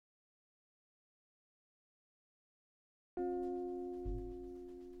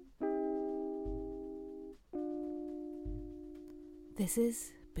This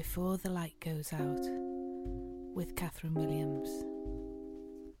is Before the Light Goes Out with Catherine Williams.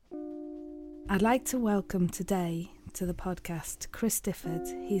 I'd like to welcome today to the podcast Chris Difford.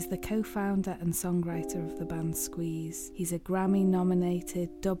 He's the co-founder and songwriter of the band Squeeze. He's a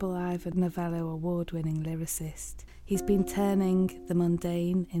Grammy-nominated double Ivor Novello award-winning lyricist. He's been turning the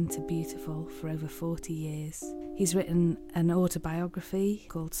mundane into beautiful for over 40 years. He's written an autobiography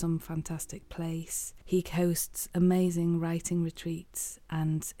called Some Fantastic Place. He hosts amazing writing retreats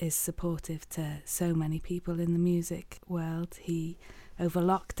and is supportive to so many people in the music world. He, over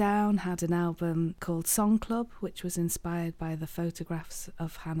lockdown, had an album called Song Club, which was inspired by the photographs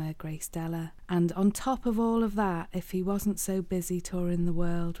of Hannah Grace Deller. And on top of all of that, if he wasn't so busy touring the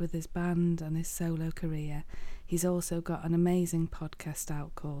world with his band and his solo career, he's also got an amazing podcast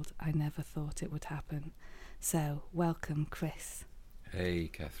out called I Never Thought It Would Happen. So, welcome, Chris. Hey,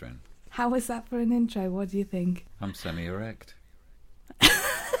 Catherine. How was that for an intro? What do you think? I'm semi-erect.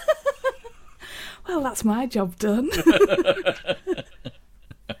 Well, that's my job done.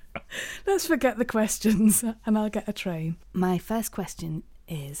 Let's forget the questions and I'll get a train. My first question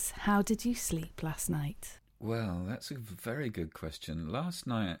is, how did you sleep last night? Well, that's a very good question. Last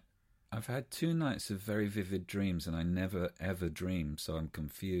night, I've had 2 nights of very vivid dreams and I never ever dream, so I'm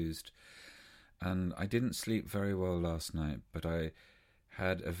confused. And I didn't sleep very well last night, but I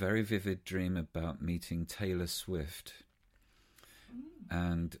had a very vivid dream about meeting Taylor Swift.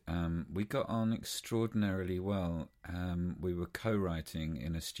 And we got on extraordinarily well. We were co-writing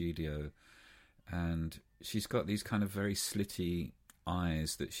in a studio, and she's got these kind of very slitty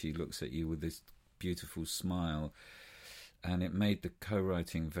eyes that she looks at you with this beautiful smile, and it made the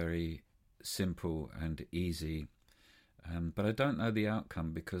co-writing very simple and easy. But I don't know the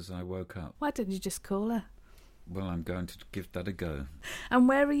outcome because I woke up. Why didn't you just call her? Well, I'm going to give that a go. And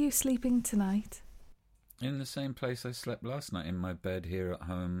where are you sleeping tonight? In the same place I slept last night, in my bed here at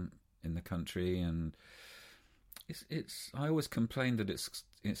home in the country. And it's I always complain that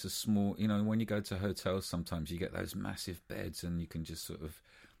it's a small, when you go to hotels sometimes you get those massive beds and you can just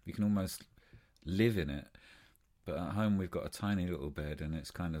you can almost live in it. But at home we've got a tiny little bed and it's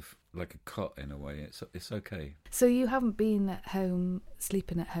kind of like a cot in a way. It's okay. So you haven't been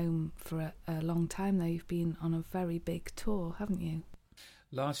sleeping at home for a long time though. You've been on a very big tour, haven't you?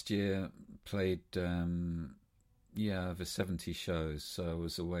 Last year played over 70 shows, so I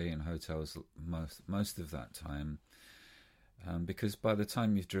was away in hotels most of that time, because by the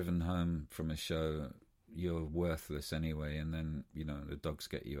time you've driven home from a show you're worthless anyway, and then the dogs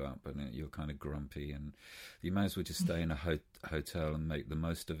get you up and you're kind of grumpy and you may as well just stay in a hotel and make the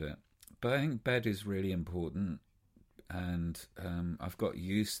most of it. But I think bed is really important, and I've got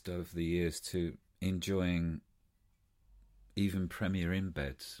used over the years to enjoying even Premier Inn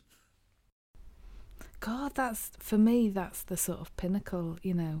beds. God, for me that's the sort of pinnacle,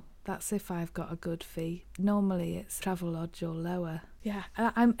 that's if I've got a good fee. Normally it's Travelodge or lower. Yeah,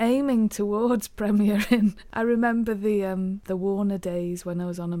 I'm aiming towards Premier Inn. I remember the Warner days when I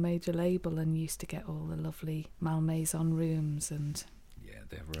was on a major label and used to get all the lovely Malmaison rooms and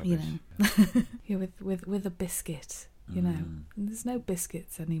they're rubbish. Yeah, with a biscuit. And there's no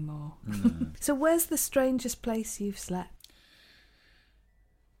biscuits anymore. No. So where's the strangest place you've slept?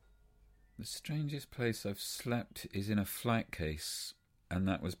 The strangest place I've slept is in a flight case, and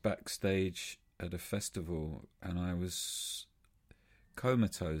that was backstage at a festival, and I was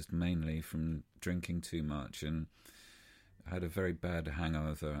comatose mainly from drinking too much, and I had a very bad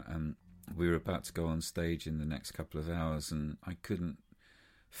hangover, and we were about to go on stage in the next couple of hours, and I couldn't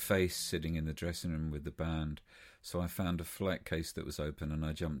face sitting in the dressing room with the band, so I found a flight case that was open and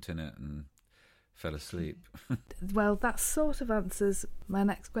I jumped in it and fell asleep. Well, that sort of answers my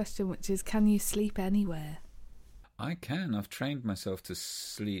next question, which is, can you sleep anywhere? I can. I've trained myself to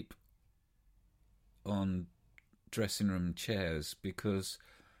sleep on dressing room chairs because,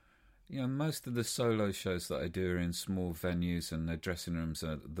 most of the solo shows that I do are in small venues and their dressing rooms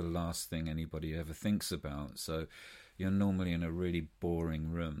are the last thing anybody ever thinks about. So you're normally in a really boring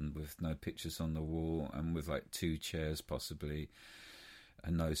room with no pictures on the wall and with like 2 chairs possibly,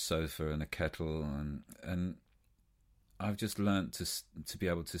 and no sofa and a kettle, and I've just learnt to be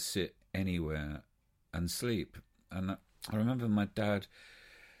able to sit anywhere and sleep. And I remember my dad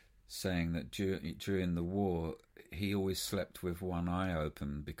saying that during the war he always slept with one eye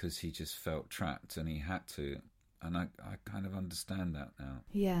open because he just felt trapped and he had to, and I kind of understand that now.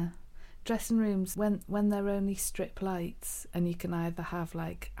 Yeah. Dressing rooms, when they're only strip lights and you can either have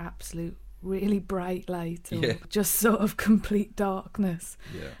like absolute really bright light or Yeah. just sort of complete darkness.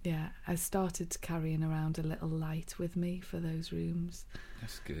 Yeah. Yeah, I started carrying around a little light with me for those rooms.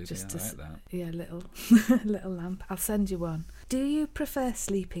 That's good. Just Yeah, I like that. Yeah, little little lamp. I'll send you one. Do you prefer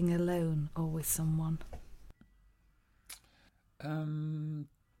sleeping alone or with someone?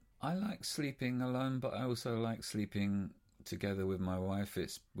 I like sleeping alone, but I also like sleeping together with my wife.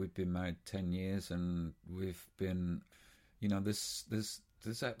 We've been married 10 years, and we've been,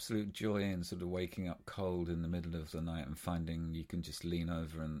 there's absolute joy in sort of waking up cold in the middle of the night and finding you can just lean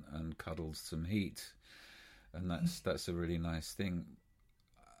over and cuddle some heat, and that's a really nice thing.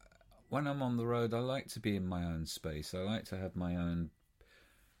 When I'm on the road, I like to be in my own space. I like to have my own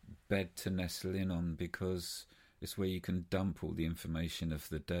bed to nestle in on, because it's where you can dump all the information of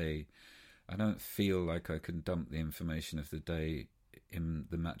the day. I don't feel like I can dump the information of the day in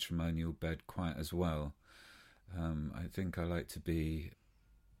the matrimonial bed quite as well. I think I like to be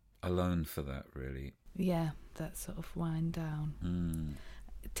alone for that, really. Yeah, that sort of wind down. Mm.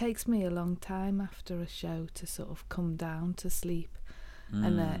 It takes me a long time after a show to sort of come down to sleep.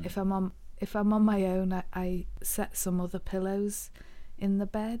 And if I'm on my own, I set some other pillows in the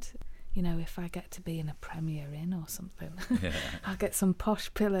bed. You know, if I get to be in a Premier Inn or something, Yeah. I'll get some posh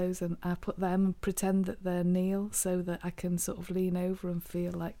pillows and I put them and pretend that they're Neil, so that I can sort of lean over and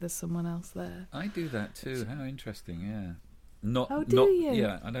feel like there's someone else there. I do that too. How interesting, yeah. Not. You?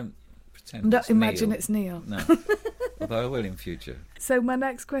 Yeah, I don't pretend. Don't it's imagine Neil. it's Neil. No, although I will in future. So my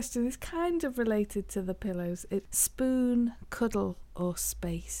next question is kind of related to the pillows. It's spoon, cuddle, or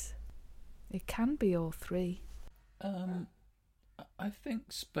space. It can be all three. I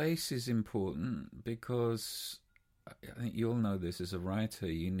think space is important, because I think you all know this as a writer.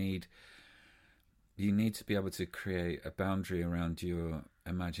 You need to be able to create a boundary around your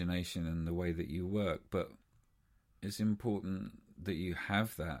imagination and the way that you work. But it's important that you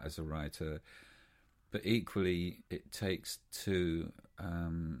have that as a writer. But equally, it takes to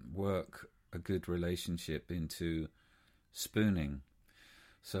work a good relationship into spooning.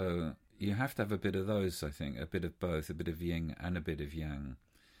 So you have to have a bit of those, I think, a bit of both, a bit of yin and a bit of yang.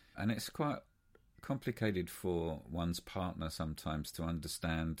 And it's quite complicated for one's partner sometimes to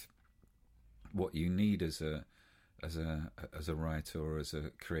understand what you need as a writer or as a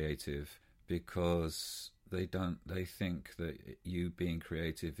creative, because they think that you being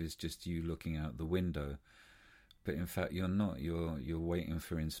creative is just you looking out the window. But in fact, you're not. You're waiting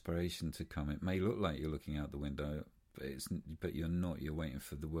for inspiration to come. It may look like you're looking out the window, but you're not. You're waiting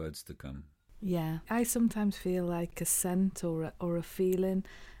for the words to come. Yeah, I sometimes feel like a scent or a feeling,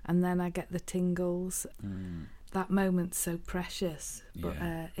 and then I get the tingles. That moment's so precious, but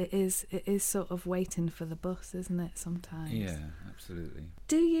Yeah. it is sort of waiting for the bus, isn't it? Sometimes. Yeah, absolutely.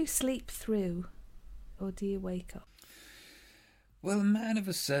 Do you sleep through, or do you wake up? Well, a man of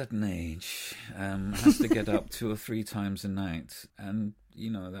a certain age has to get up 2 or 3 times a night, and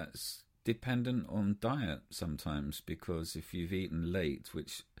that's dependent on diet sometimes, because if you've eaten late,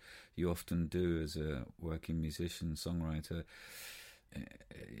 which you often do as a working musician, songwriter,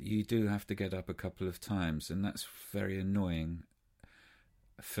 you do have to get up a couple of times, and that's very annoying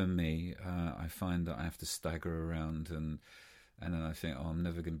for me. I find that I have to stagger around, and then I think, I'm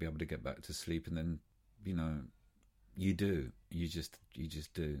never going to be able to get back to sleep, and then you do. You just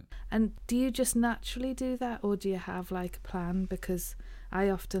do. And do you just naturally do that, or do you have like a plan? Because I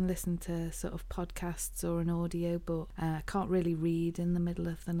often listen to sort of podcasts or an audio book. I can't really read in the middle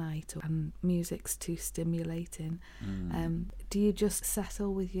of the night, and music's too stimulating. Do you just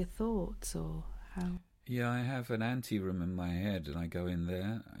settle with your thoughts, or how? Yeah, I have an anteroom in my head, and I go in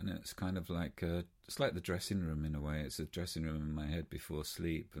there, and it's kind of like it's like the dressing room in a way. It's a dressing room in my head before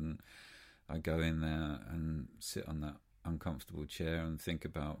sleep, and I go in there and sit on that uncomfortable chair and think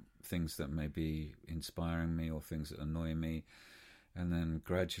about things that may be inspiring me or things that annoy me, and then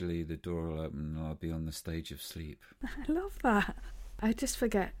gradually the door will open and I'll be on the stage of sleep. I love that. I just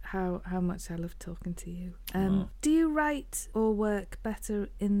forget how much I love talking to you. Oh. Do you write or work better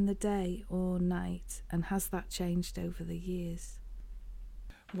in the day or night, and has that changed over the years?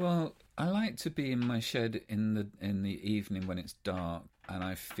 Well, I like to be in my shed in the evening when it's dark and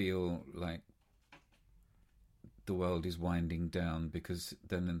I feel like the world is winding down, because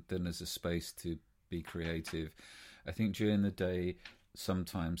then there's a space to be creative. I think during the day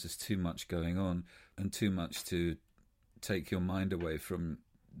sometimes there's too much going on and too much to take your mind away from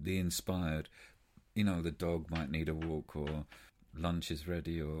the inspired. The dog might need a walk, or lunch is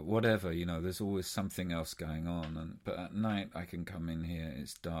ready, or whatever. There's always something else going on. But at night I can come in here,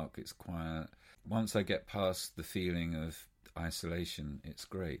 it's dark, it's quiet. Once I get past the feeling of isolation, it's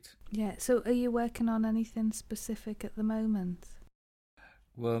great. Yeah, so are you working on anything specific at the moment?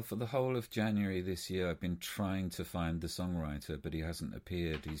 Well, for the whole of January this year, I've been trying to find the songwriter, but he hasn't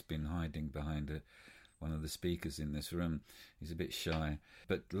appeared. He's been hiding behind one of the speakers in this room. He's a bit shy.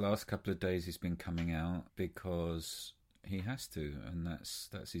 But the last couple of days he's been coming out because he has to, and that's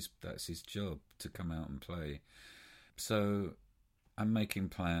his job, to come out and play. So I'm making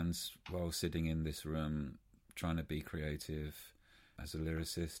plans while sitting in this room, trying to be creative as a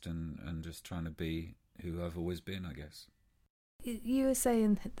lyricist and just trying to be who I've always been, I guess. You were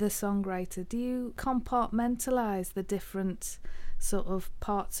saying the songwriter. Do you compartmentalise the different sort of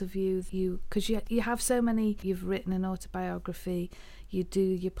parts of you? Because you have so many. You've written an autobiography. You do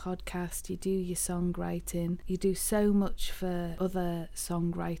your podcast. You do your songwriting. You do so much for other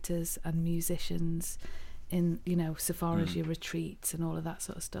songwriters and musicians, in so far as your retreats and all of that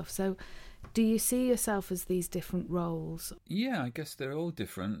sort of stuff. So, do you see yourself as these different roles? Yeah, I guess they're all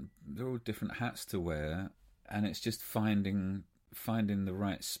different. They're all different hats to wear, and it's just finding the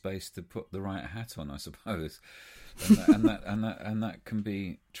right space to put the right hat on, I suppose, and that can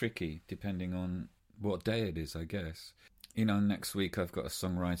be tricky depending on what day it is, I guess. Next week I've got a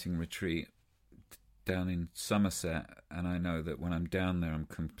songwriting retreat down in Somerset, and I know that when I'm down there I'm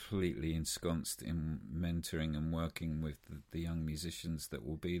completely ensconced in mentoring and working with the young musicians that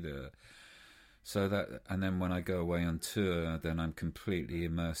will be there. And then when I go away on tour, then I'm completely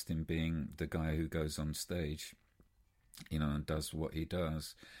immersed in being the guy who goes on stage, and does what he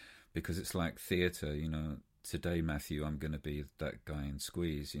does, because it's like theatre. Today, Matthew, I'm going to be that guy in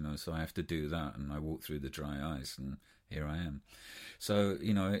Squeeze, so I have to do that, and I walk through the dry ice, and here I am. So,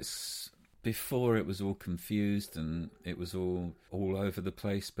 it's before it was all confused and it was all over the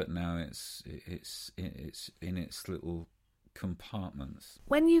place, but now it's in its little compartments.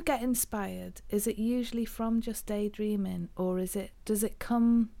 When you get inspired, is it usually from just daydreaming, or does it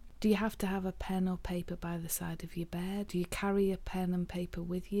come? Do you have to have a pen or paper by the side of your bed? Do you carry a pen and paper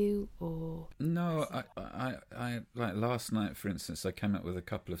with you, or? No, I like last night, for instance, I came up with a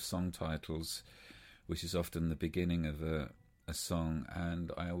couple of song titles, which is often the beginning of a song,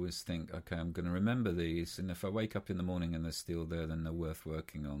 and I always think, okay, I'm going to remember these, and if I wake up in the morning and they're still there, then they're worth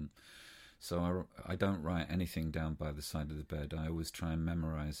working on. So I don't write anything down by the side of the bed. I always try and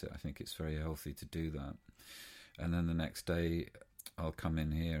memorise it. I think it's very healthy to do that. And then the next day I'll come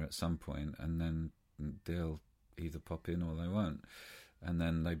in here at some point, and then they'll either pop in or they won't. And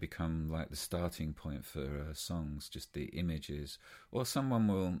then they become like the starting point for songs, just the images. Or someone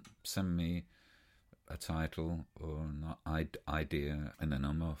will send me a title or an idea, and then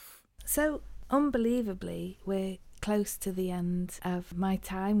I'm off. So, unbelievably, we're close to the end of my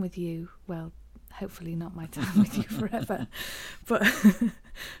time with you. Well, hopefully not my time with you forever, but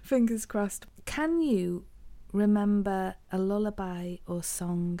fingers crossed. Can you remember a lullaby or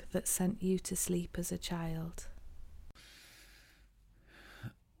song that sent you to sleep as a child?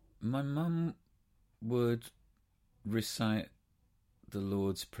 My mum would recite the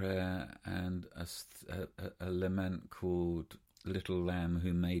Lord's Prayer and a lament called Little Lamb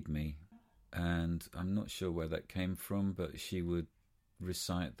Who Made Me. And I'm not sure where that came from, but she would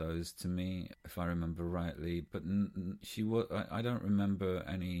recite those to me, if I remember rightly. But I don't remember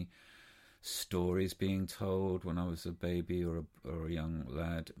any stories being told when I was a baby or a young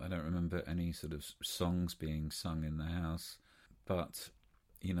lad. I don't remember any sort of songs being sung in the house. But,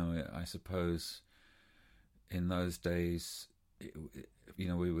 I suppose in those days,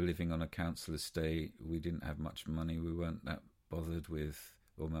 we were living on a council estate. We didn't have much money. We weren't that bothered with,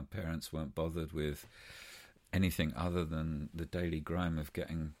 or my parents weren't bothered with anything other than the daily grime of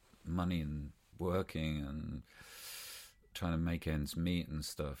getting money and working and trying to make ends meet and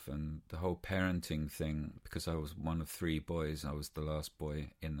stuff. And the whole parenting thing, because I was one of three boys, I was the last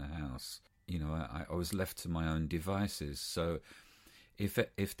boy in the house. I was left to my own devices. So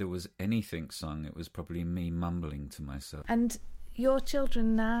if there was anything sung, it was probably me mumbling to myself. And your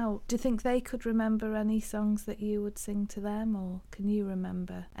children now, do you think they could remember any songs that you would sing to them, or can you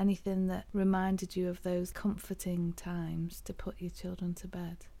remember anything that reminded you of those comforting times to put your children to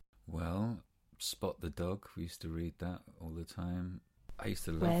bed? Well, Spot the Dog, we used to read that all the time. I used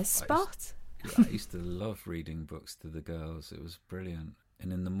to love... Where's Spot? I used to love reading books to the girls. It was brilliant.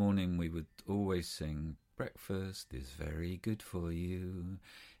 And in the morning we would always sing, breakfast is very good for you.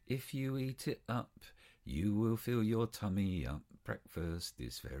 If you eat it up, you will fill your tummy up. Breakfast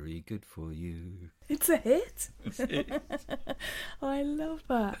is very good for you. It's a hit. It's a hit. Oh, I love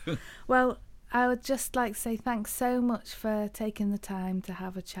that. Well, I would just like to say thanks so much for taking the time to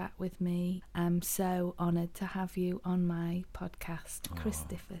have a chat with me. I'm so honoured to have you on my podcast, Chris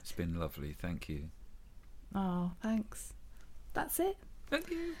Difford. It's been lovely. Thank you. Oh, thanks. That's it. Thank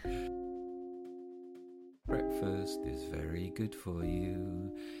you. Breakfast is very good for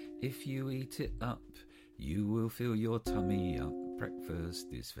you. If you eat it up, you will fill your tummy up. Breakfast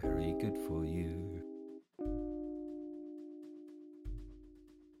is very good for you.